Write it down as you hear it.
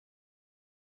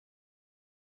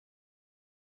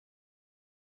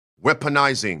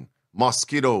weaponizing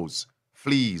mosquitoes,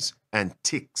 fleas, and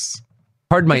ticks.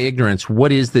 Pardon my ignorance,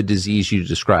 what is the disease you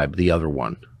described, the other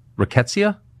one?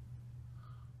 Rickettsia?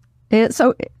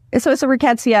 So it's a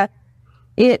Rickettsia.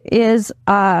 It is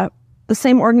the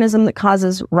same organism that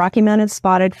causes Rocky-Mountain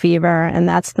spotted fever, and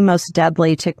that's the most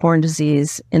deadly tick-borne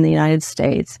disease in the United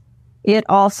States. It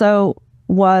also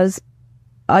was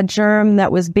a germ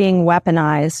that was being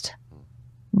weaponized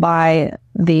by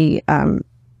the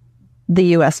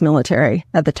U.S. military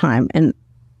at the time,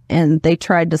 and they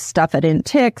tried to stuff it in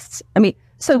ticks. I mean,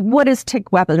 so what is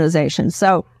tick weaponization?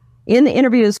 So in the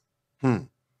interviews...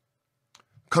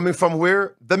 Coming from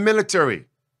where? The military.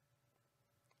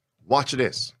 Watch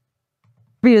this.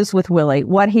 Interviews with Willie,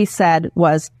 what he said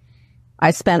was,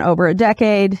 I spent over a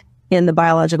decade in the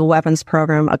biological weapons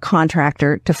program, a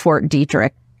contractor to Fort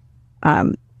Detrick,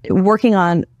 working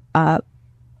on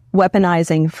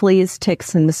weaponizing fleas,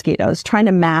 ticks, and mosquitoes, trying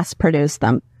to mass produce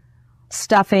them,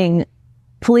 stuffing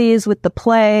fleas with the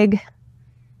plague,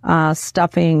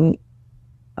 stuffing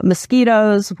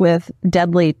mosquitoes with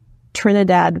deadly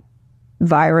Trinidad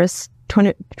virus,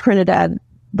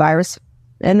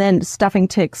 and then stuffing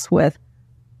ticks with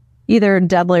either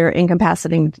deadly or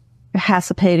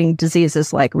incapacitating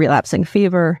diseases like relapsing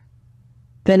fever,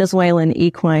 Venezuelan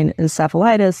equine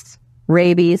encephalitis,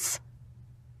 rabies,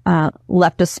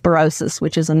 leptospirosis,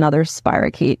 which is another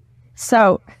spirochete.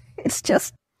 So it's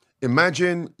just...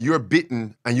 Imagine you're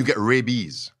bitten and you get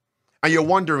rabies. And you're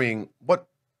wondering, what?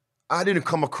 I didn't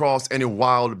come across any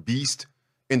wild beast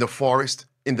in the forest,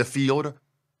 in the field.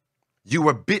 You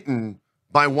were bitten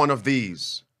by one of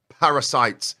these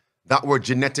parasites that were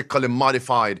genetically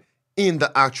modified in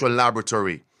the actual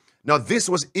laboratory. Now, this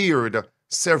was aired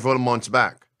several months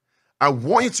back. I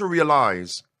want you to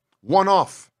realize one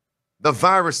of the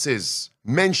viruses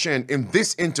mentioned in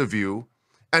this interview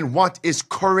and what is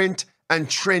current and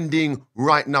trending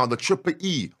right now, the triple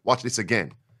E. Watch this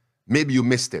again. Maybe you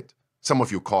missed it. Some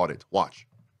of you caught it. Watch.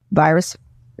 Virus,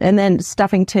 and then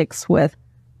stuffing ticks with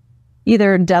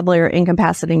either deadly or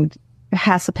incapacitating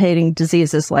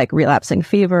diseases like relapsing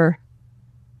fever,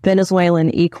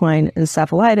 Venezuelan equine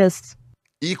encephalitis.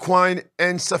 Equine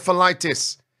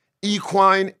encephalitis.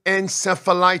 Equine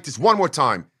encephalitis. One more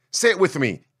time. Say it with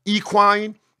me.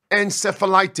 Equine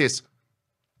encephalitis.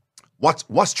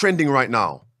 What's trending right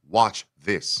now? Watch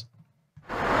this.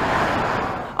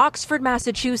 Oxford,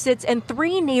 Massachusetts, and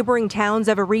 3 neighboring towns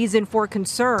have a reason for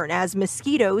concern as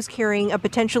mosquitoes carrying a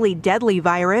potentially deadly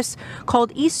virus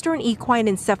called Eastern equine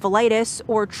encephalitis,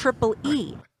 or triple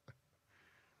E.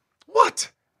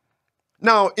 What?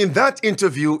 Now, in that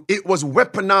interview, it was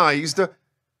weaponized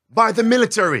by the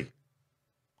military.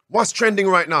 What's trending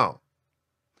right now?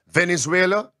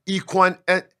 Venezuela, equine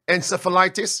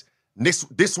encephalitis.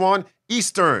 This one,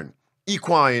 Eastern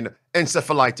equine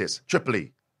encephalitis, triple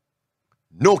E.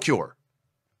 No cure.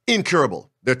 Incurable,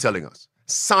 they're telling us.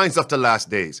 Signs of the last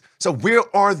days. So where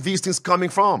are these things coming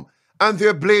from? And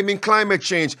they're blaming climate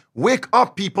change. Wake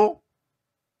up, people.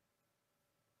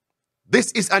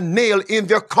 This is a nail in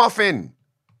their coffin.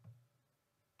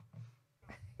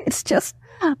 It's just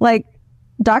like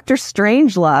Dr.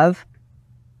 Strangelove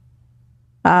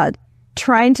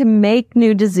trying to make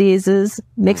new diseases,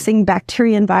 mixing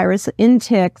bacteria and virus in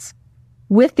ticks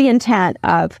with the intent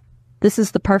of, this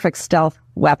is the perfect stealth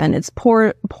weapon. It's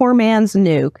poor man's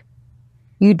nuke.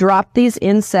 You drop these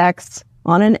insects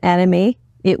on an enemy.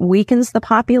 It weakens the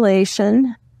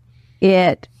population.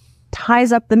 It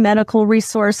ties up the medical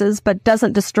resources, but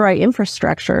doesn't destroy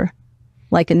infrastructure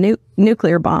like a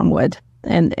nuclear bomb would.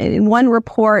 And in one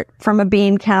report from a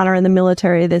bean counter in the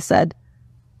military, they said,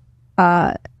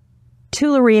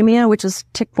 tularemia, which is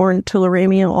tick-borne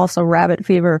tularemia, also rabbit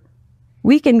fever,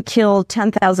 we can kill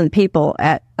 10,000 people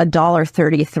at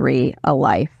 $1.33 a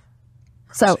life.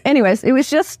 So anyways, it was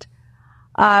just,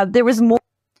 there was more.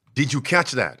 Did you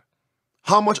catch that?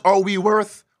 How much are we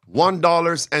worth?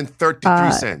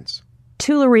 $1.33.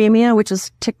 Tularemia, which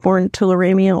is tick-borne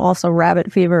tularemia, also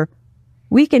rabbit fever,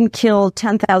 we can kill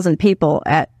 10,000 people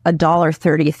at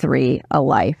 $1.33 a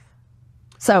life.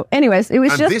 So anyways, it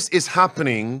was and this is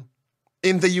happening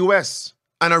in the U.S.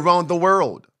 and around the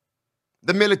world.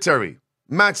 The military,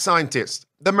 mad scientists,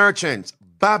 the merchants,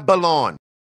 Babylon.